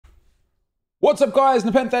What's up, guys?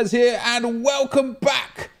 NepentheZ here, and welcome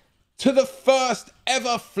back to the first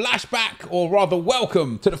ever flashback, or rather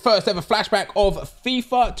welcome to the first ever flashback of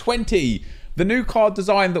FIFA 20. The new card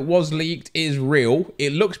design that was leaked is real.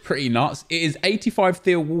 It looks pretty nuts. It is 85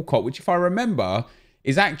 Theo Walcott, which if I remember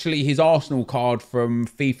is actually his Arsenal card from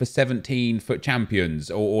FIFA 17 FUT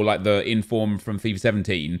Champions, or like the inform from FIFA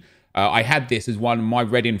 17. I had this as one of my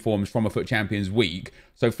red informs from a FUT Champions week.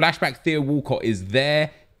 So flashback Theo Walcott is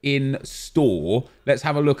there in store. Let's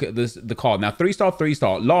have a look at the card. Now, 3-star,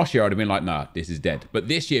 3-star. Last year, I'd have been like, nah, this is dead. But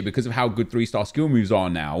this year, because of how good 3-star skill moves are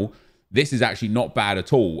now, this is actually not bad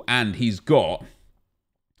at all. And he's got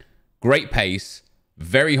great pace,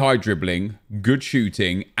 very high dribbling, good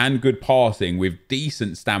shooting, and good passing with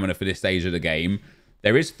decent stamina for this stage of the game.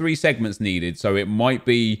 There is 3 segments needed, so it might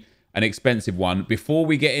be an expensive one. Before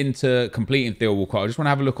we get into completing Theo Walcott, I just want to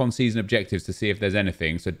have a look on season objectives to see if there's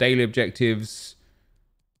anything. So daily objectives,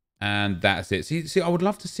 and that's it. See, I would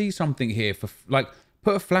love to see something here for, like,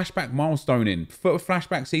 put a flashback milestone in, put a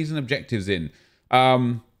flashback season objectives in.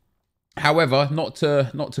 However, not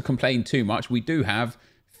to complain too much, we do have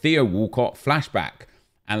Theo Walcott flashback,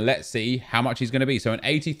 and let's see how much he's going to be. So an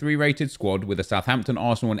 83 rated squad with a Southampton,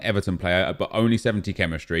 Arsenal, and Everton player, but only 70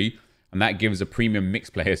 chemistry, and that gives a premium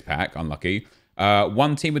mixed players pack. Unlucky.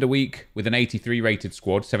 One team of the week with an 83 rated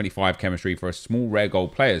squad, 75 chemistry for a small rare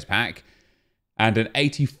gold players pack. And an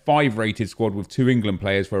 85 rated squad with 2 England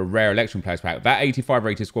players for a rare election players pack. That 85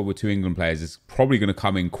 rated squad with 2 England players is probably going to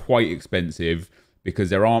come in quite expensive because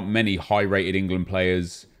there aren't many high rated England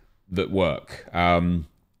players that work.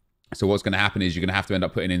 So what's going to happen is you're going to have to end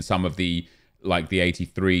up putting in some of the, like, the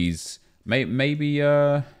 83s. Maybe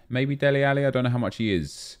Dele Alli. I don't know how much he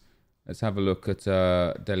is. Let's have a look at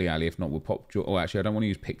Dele Alli. If not, we'll pop... Oh, actually, I don't want to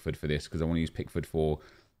use Pickford for this because I want to use Pickford for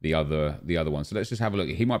the other one. So let's just have a look.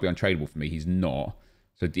 He might be untradeable for me. He's not.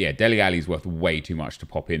 So yeah, Dele Alli's worth way too much to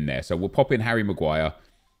pop in there. So we'll pop in Harry Maguire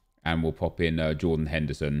and we'll pop in Jordan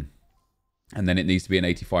Henderson. And then it needs to be an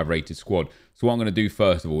 85 rated squad. So what I'm going to do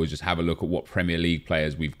first of all is just have a look at what Premier League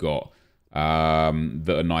players we've got that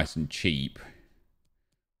are nice and cheap.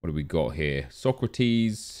 What do we got here?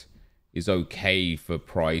 Socrates is okay for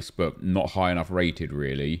price, but not high enough rated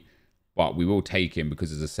really. But we will take him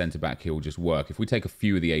because as a centre-back, he'll just work. If we take a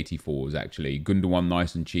few of the 84s, actually. Gundogan,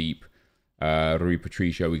 nice and cheap. Rui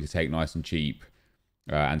Patricio, we can take nice and cheap.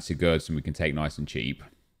 And Sigurdsson, we can take nice and cheap.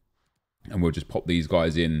 And we'll just pop these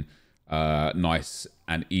guys in nice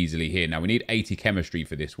and easily here. Now, we need 80 chemistry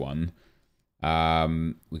for this one. We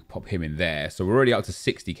can pop him in there. So we're already up to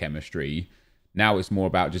 60 chemistry. Now it's more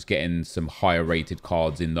about just getting some higher rated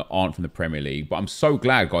cards in that aren't from the Premier League. But I'm so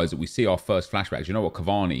glad, guys, that we see our first flashbacks. You know what?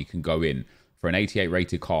 Cavani can go in for an 88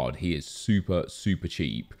 rated card. He is super, super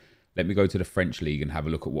cheap. Let me go to the French League and have a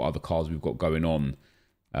look at what other cards we've got going on.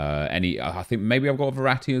 I think maybe I've got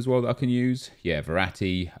Verratti as well that I can use. Yeah,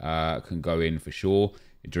 Verratti can go in for sure.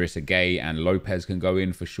 Idrissa Gueye and Lopez can go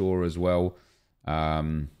in for sure as well.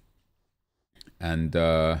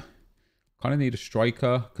 Kind of need a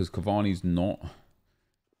striker because Cavani's not.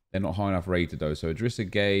 They're not high enough rated though. So Idrissa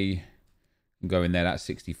Gueye can go in there. That's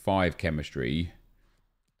 65 chemistry.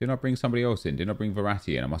 Didn't I bring somebody else in? Didn't I bring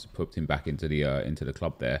Verratti in? I must have put him back into the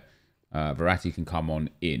club there. Verratti can come on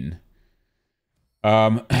in.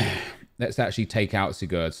 Let's actually take out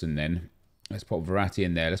Sigurdsson then. Let's put Verratti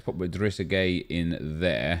in there. Let's put Idrissa Gueye in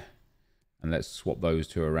there. And let's swap those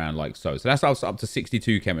two around like so. So that's up to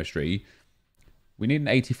 62 chemistry. We need an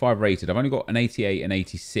 85 rated. I've only got an 88 and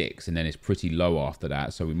 86, and then it's pretty low after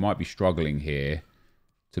that. So we might be struggling here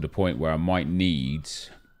to the point where I might need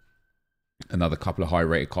another couple of high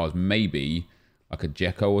rated cards. Maybe like a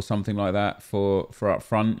Dzeko or something like that for up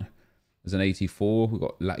front. There's an 84. We've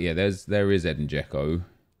got, yeah, there is Edin Dzeko. And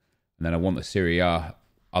then I want the Serie A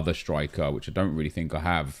other striker, which I don't really think I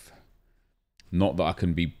have. Not that I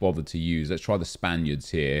can be bothered to use. Let's try the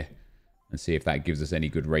Spaniards here and see if that gives us any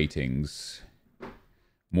good ratings.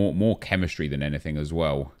 More chemistry than anything as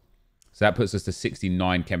well. So that puts us to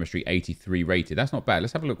 69 chemistry, 83 rated. That's not bad.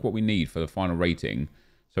 Let's have a look what we need for the final rating.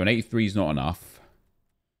 So an 83 is not enough.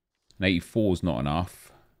 An 84 is not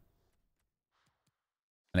enough.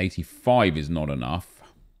 An 85 is not enough.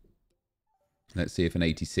 Let's see if an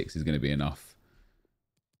 86 is going to be enough.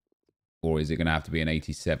 Or is it going to have to be an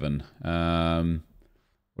 87?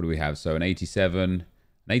 What do we have? So an 87. An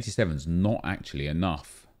 87 is not actually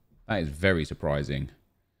enough. That is very surprising.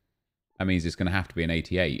 That means it's going to have to be an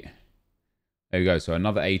 88. There we go. So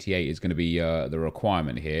another 88 is going to be the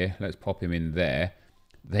requirement here. Let's pop him in there.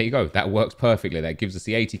 There you go. That works perfectly. That gives us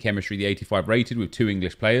the 80 chemistry, the 85 rated with 2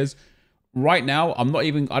 English players. Right now, I don't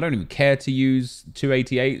even care to use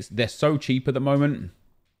 288s. They're so cheap at the moment.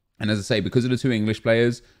 And as I say, because of the 2 English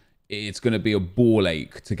players, it's going to be a ball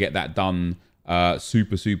ache to get that done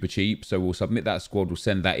super, super cheap. So we'll submit that squad. We'll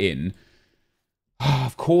send that in.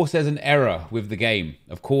 Of course, there's an error with the game.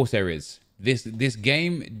 Of course there is. This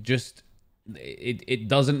game just, it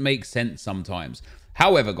doesn't make sense sometimes.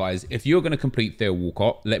 However, guys, if you're going to complete Theo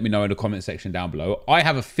Walcott, let me know in the comment section down below. I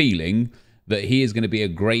have a feeling that he is going to be a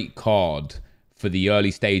great card for the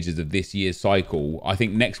early stages of this year's cycle. I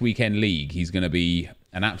think next weekend league, he's going to be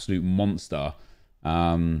an absolute monster.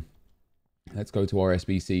 Let's go to our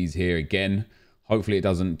SBCs here again. Hopefully it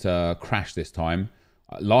doesn't crash this time.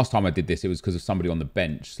 Last time I did this, it was because of somebody on the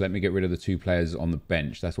bench. So let me get rid of the 2 players on the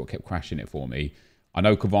bench. That's what kept crashing it for me. I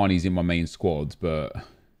know Cavani's in my main squad, but...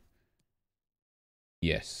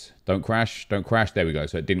 Yes. Don't crash. Don't crash. There we go.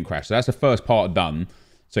 So it didn't crash. So that's the first part done.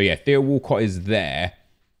 So yeah, Theo Walcott is there.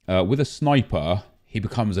 With a sniper, he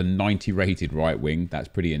becomes a 90 rated right wing. That's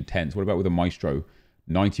pretty intense. What about with a maestro?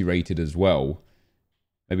 90 rated as well.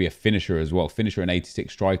 Maybe a finisher as well. Finisher, an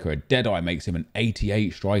 86 striker. A Deadeye makes him an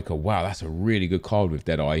 88 striker. Wow, that's a really good card with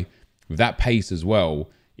Deadeye. With that pace as well.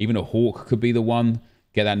 Even a Hawk could be the one.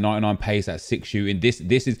 Get that 99 pace, that 6 shooting. This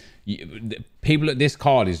is... People at this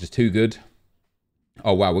card is just too good.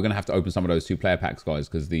 Oh, wow. We're going to have to open some of those 2 player packs, guys,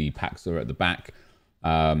 because the packs are at the back.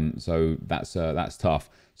 So that's tough.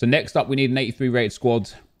 So next up, we need an 83 rated squad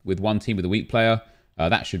with 1 team of the week player.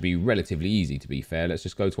 That should be relatively easy, to be fair. Let's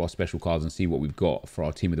just go to our special cards and see what we've got for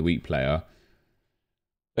our team of the week player.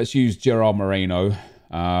 Let's use Gerard Moreno.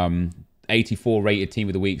 84 rated team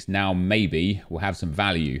of the weeks. Now maybe we'll have some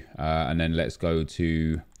value. And then let's go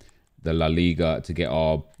to the La Liga to get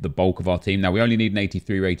the bulk of our team. Now we only need an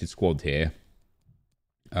 83 rated squad here.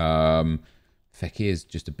 Fekir's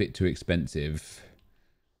just a bit too expensive.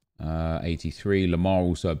 83. Lamar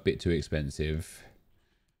also a bit too expensive.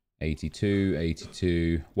 82,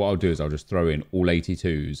 82. What I'll do is I'll just throw in all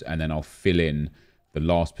 82s and then I'll fill in the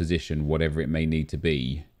last position, whatever it may need to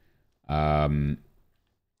be,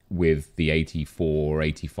 with the 84 or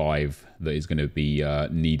 85 that is going to be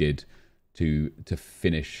needed to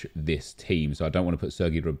finish this team. So I don't want to put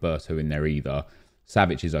Sergio Roberto in there either.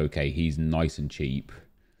 Savic is okay. He's nice and cheap.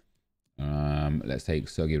 Let's take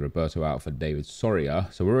Sergio Roberto out for David Soria.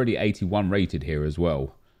 So we're already 81 rated here as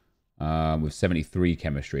well. With 73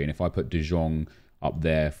 chemistry. And if I put De Jong up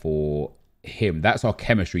there for him, that's our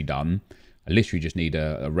chemistry done. I literally just need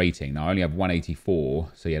a rating. Now, I only have 184.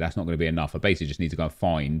 So, yeah, that's not going to be enough. I basically just need to go and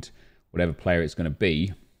find whatever player it's going to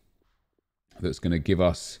be that's going to give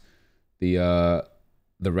us the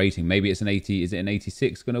rating. Maybe it's an 80. Is it an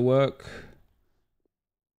 86 going to work?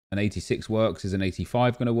 An 86 works. Is an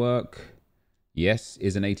 85 going to work? Yes.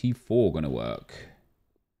 Is an 84 going to work?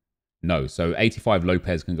 No. So 85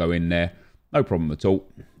 Lopez can go in there. No problem at all.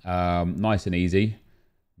 Nice and easy.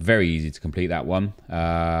 Very easy to complete that one.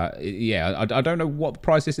 Yeah, I don't know what the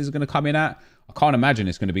price this is going to come in at. I can't imagine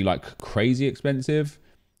it's going to be like crazy expensive.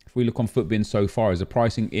 If we look on Footbin so far, is the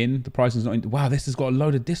pricing in? The pricing's not in. Wow, this has got a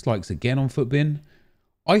load of dislikes again on Footbin.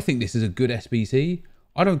 I think this is a good SBC.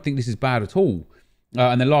 I don't think this is bad at all.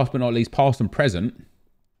 And then last but not least, past and present.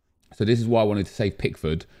 So this is why I wanted to save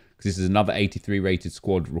Pickford, because this is another 83 rated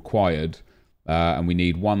squad required. And we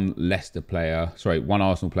need one Leicester player, sorry, one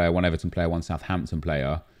Arsenal player, one Everton player, one Southampton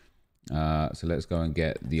player. So let's go and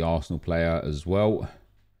get the Arsenal player as well.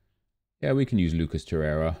 Yeah, we can use Lucas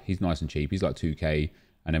Torreira. He's nice and cheap. He's like 2k.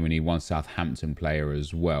 And then we need one Southampton player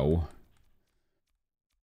as well.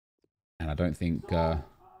 And I don't think...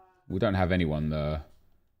 we don't have anyone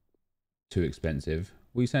too expensive.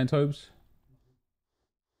 What are you saying, Tobes?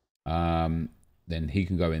 Then he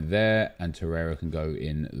can go in there. And Torreira can go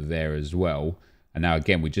in there as well. And now,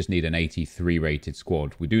 again, we just need an 83 rated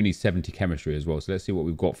squad. We do need 70 chemistry as well. So let's see what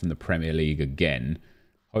we've got from the Premier League again.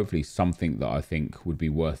 Hopefully something that I think would be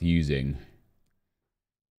worth using.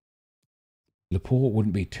 Laporte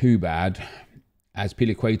wouldn't be too bad, as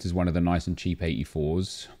Piliqueta is one of the nice and cheap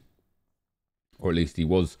 84s. Or at least he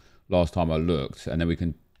was last time I looked. And then we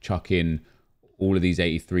can chuck in all of these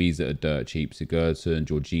 83s that are dirt cheap. Sigurdsson,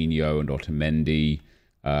 Jorginho and Otamendi.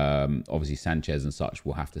 Obviously Sanchez and such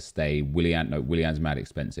will have to stay. Willian's mad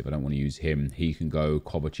expensive. I don't want to use him. He can go.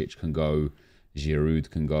 Kovacic can go. Giroud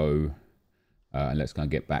can go. And let's go and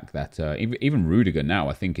get back that. Even Rudiger now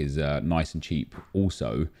I think is nice and cheap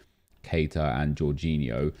also. Keita and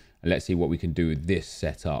Jorginho. And let's see what we can do with this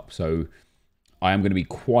setup. So I am going to be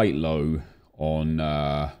quite low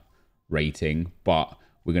on rating, but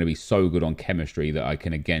we're going to be so good on chemistry that I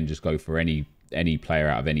can again just go for any player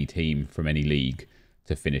out of any team from any league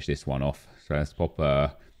to finish this one off. So let's pop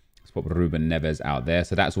Ruben Neves out there.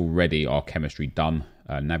 So that's already our chemistry done.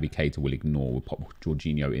 Naby Keita will ignore. We'll pop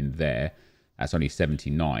Jorginho in there. That's only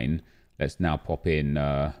 79. Let's now pop in,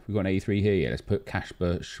 we've got an 83 here. Yeah, let's put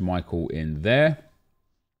Kasper Schmeichel in there.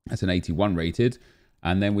 That's an 81 rated.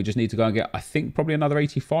 And then we just need to go and get, I think probably another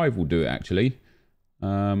 85 will do it actually.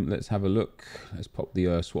 Let's have a look. Let's pop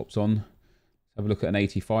the swaps on. Have a look at an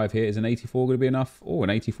 85 here. Is an 84 going to be enough? Oh, an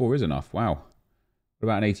 84 is enough. Wow. What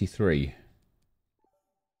about an 83?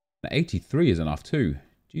 An 83 is enough too.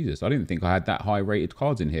 Jesus, I didn't think I had that high rated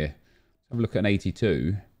cards in here. Let's have a look at an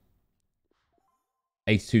 82.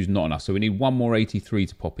 82 is not enough, so we need one more 83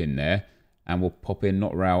 to pop in there, and we'll pop in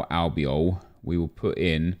not Raul Albiol. We will put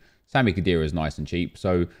in Sami Khedira is nice and cheap.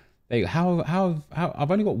 So there you go. How I've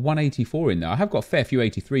only got 184 in there. I have got a fair few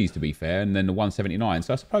 83s to be fair, and then the 179.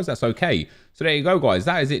 So I suppose that's okay. So there you go, guys.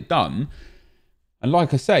 That is it done. And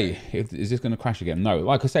like I say, is this going to crash again? No.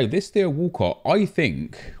 Like I say, this Theo Walcott, I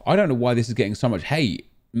don't know why this is getting so much hate.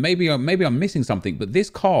 Maybe I'm missing something, but this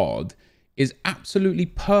card is absolutely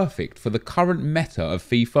perfect for the current meta of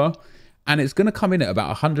FIFA, and it's going to come in at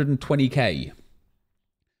about 120k.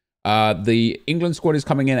 The England squad is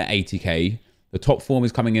coming in at 80k. The top form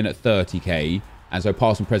is coming in at 30k, and so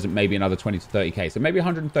past and present maybe another 20 to 30k. So maybe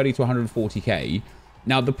 130 to 140k.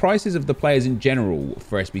 Now the prices of the players in general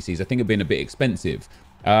for SBCs I think have been a bit expensive,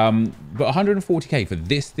 but 140k for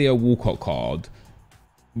this Theo Walcott card,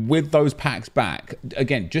 with those packs back,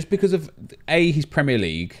 again, just because of he's Premier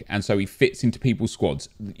League, and so he fits into people's squads.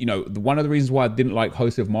 You know, one of the reasons why I didn't like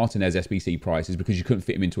Josef Martinez SBC price is because you couldn't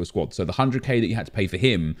fit him into a squad. So the 100k that you had to pay for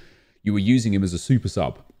him, you were using him as a super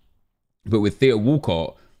sub. But with Theo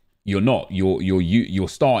Walcott, you're not. You're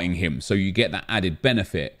starting him, so you get that added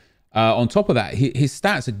benefit. On top of that, his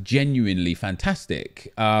stats are genuinely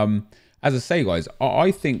fantastic. As I say, guys,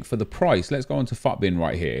 I think for the price, let's go on to Futbin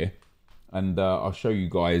right here. And I'll show you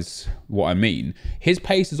guys what I mean. His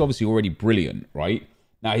pace is obviously already brilliant, right?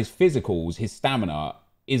 Now, his physicals, his stamina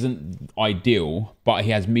isn't ideal, but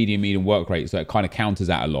he has medium work rate, so it kind of counters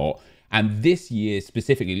that a lot. And this year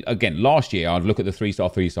specifically, again, last year, I'd look at the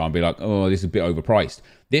 3-star and be like, oh, this is a bit overpriced.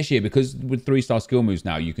 This year, because with 3-star skill moves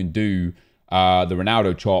now, you can do the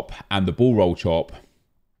Ronaldo chop and the ball roll chop.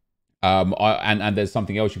 And there's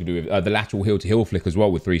something else you can do with the lateral heel-to-heel flick as well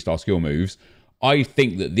with 3-star skill moves. I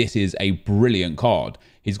think that this is a brilliant card.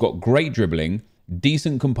 He's got great dribbling,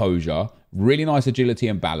 decent composure, really nice agility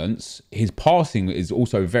and balance. His passing is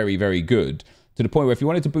also very, very good, to the point where if you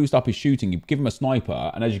wanted to boost up his shooting, you give him a sniper,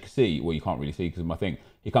 and as you can see, well, you can't really see because of my thing,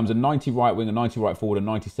 he comes a 90 right wing, a 90 right forward, a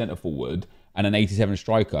 90 centre forward, and an 87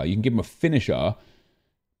 striker. You can give him a finisher,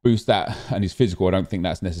 boost that, and his physical, I don't think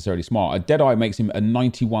that's necessarily smart. A Deadeye makes him a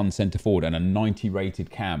 91 centre forward and a 90 rated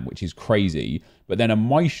cam, which is crazy. But then a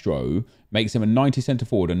Maestro makes him a 90 centre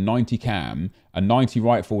forward, a 90 cam, a 90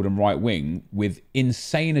 right forward and right wing with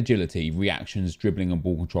insane agility, reactions, dribbling and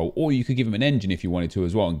ball control. Or you could give him an engine if you wanted to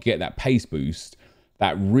as well and get that pace boost,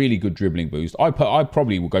 that really good dribbling boost. I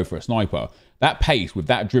probably will go for a sniper. That pace with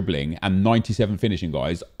that dribbling and 97 finishing,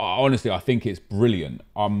 guys, honestly, I think it's brilliant.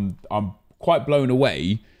 I'm quite blown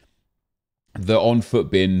away that on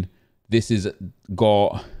Futbin, this has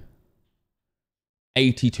got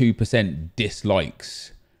 82%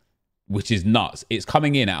 dislikes, which is nuts. It's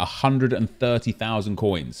coming in at 130,000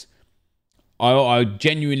 coins. I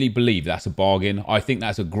genuinely believe that's a bargain. I think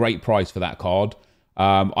that's a great price for that card.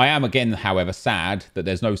 I am, again, however, sad that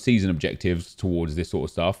there's no season objectives towards this sort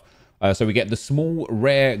of stuff. So we get the small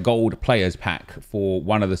rare gold players pack for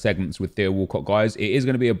one of the segments with Theo Walcott, guys. It is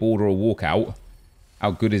going to be a border or walkout. How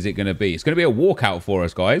good is it going to be? It's going to be a walkout for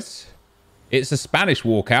us, guys. It's a Spanish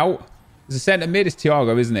walkout. It's a centre mid. It's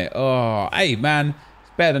Thiago, isn't it? Oh, hey, man. It's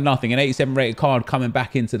better than nothing. An 87 rated card coming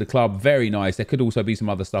back into the club. Very nice. There could also be some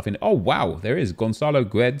other stuff in it. Oh, wow. There is Gonzalo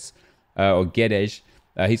Guedes, or Guedes.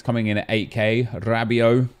 He's coming in at 8k.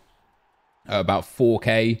 Rabiot, about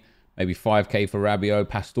 4k. Maybe 5k for Rabiot.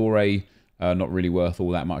 Pastore, not really worth all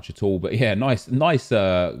that much at all. But yeah, nice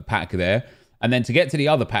pack there. And then to get to the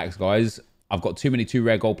other packs, guys, I've got too many 2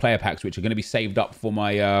 rare gold player packs, which are going to be saved up for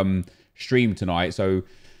my stream tonight. So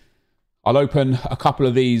I'll open a couple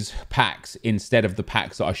of these packs instead of the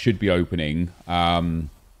packs that I should be opening.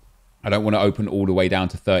 I don't want to open all the way down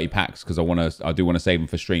to 30 packs because I do want to save them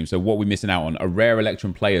for stream. So what we're missing out on, a rare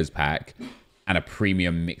Electrum players pack and a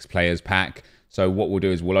premium mixed players pack. So what we'll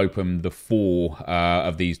do is we'll open the 4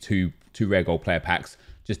 of these two rare gold player packs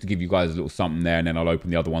just to give you guys a little something there, and then I'll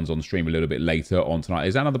open the other ones on stream a little bit later on tonight.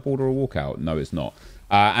 Is that another border or walkout? No, it's not.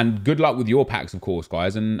 And good luck with your packs, of course,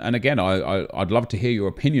 guys. And again, I'd love to hear your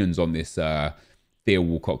opinions on this Theo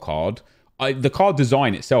Walcott card. The card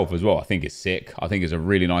design itself as well, I think is sick. I think it's a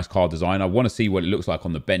really nice card design. I want to see what it looks like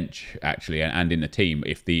on the bench, actually, and in the team,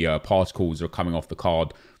 if the particles are coming off the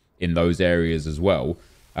card in those areas as well.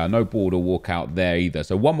 No border walkout there either.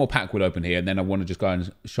 So one more pack would open here, and then I want to just go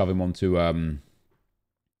and shove him onto my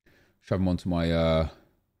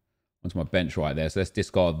bench right there. So let's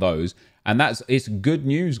discard those. And it's good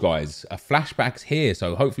news, guys. Flashbacks here.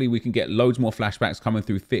 So hopefully we can get loads more flashbacks coming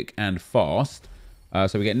through thick and fast.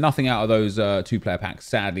 So we get nothing out of those 2-player packs,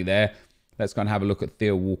 sadly, there. Let's go and have a look at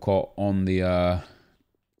Theo Walcott on the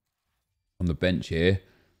bench here.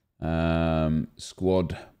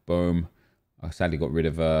 Squad, boom. I sadly got rid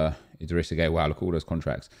of Idris again. Wow, look at all those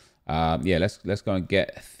contracts. Yeah, let's go and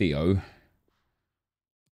get Theo.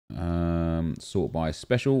 Sort by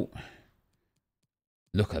special.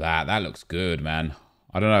 Look at that. That looks good, man.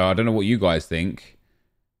 I don't know. I don't know what you guys think.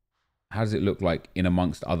 How does it look like in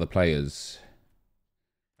amongst other players?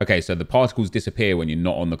 Okay, so the particles disappear when you're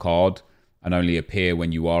not on the card and only appear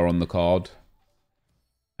when you are on the card.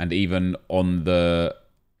 And even on the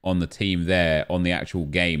team there, on the actual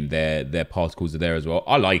game, their particles are there as well.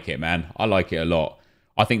 I like it, man. I like it a lot.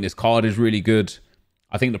 I think this card is really good.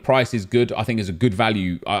 I think the price is good. I think it's a good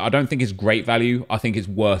value. I don't think it's great value. I think it's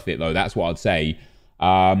worth it, though. That's what I'd say.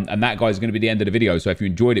 And that, guys, is going to be the end of the video. So if you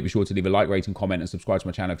enjoyed it, be sure to leave a like, rating, comment, and subscribe to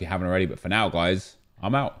my channel if you haven't already. But for now, guys,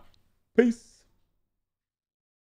 I'm out. Peace.